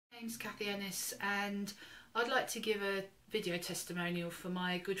name's Kathy Ennis, and I'd like to give a video testimonial for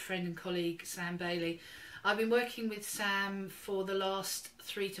my good friend and colleague Sam Bailey. I've been working with Sam for the last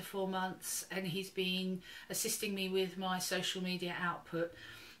 3 to 4 months, and he's been assisting me with my social media output.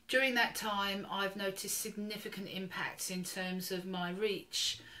 During that time, I've noticed significant impacts in terms of my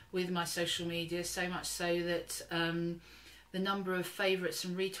reach with my social media, so much so that the number of favourites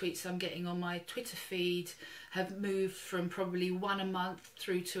and retweets I'm getting on my Twitter feed have moved from probably 1 a month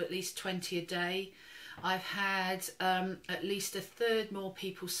through to at least 20 a day. I've had at least a third more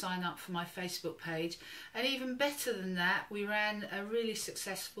people sign up for my Facebook page, and even better than that, we ran a really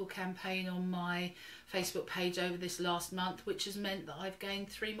successful campaign on my Facebook page over this last month, which has meant that I've gained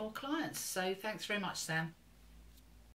 3 more clients. So thanks very much, Sam.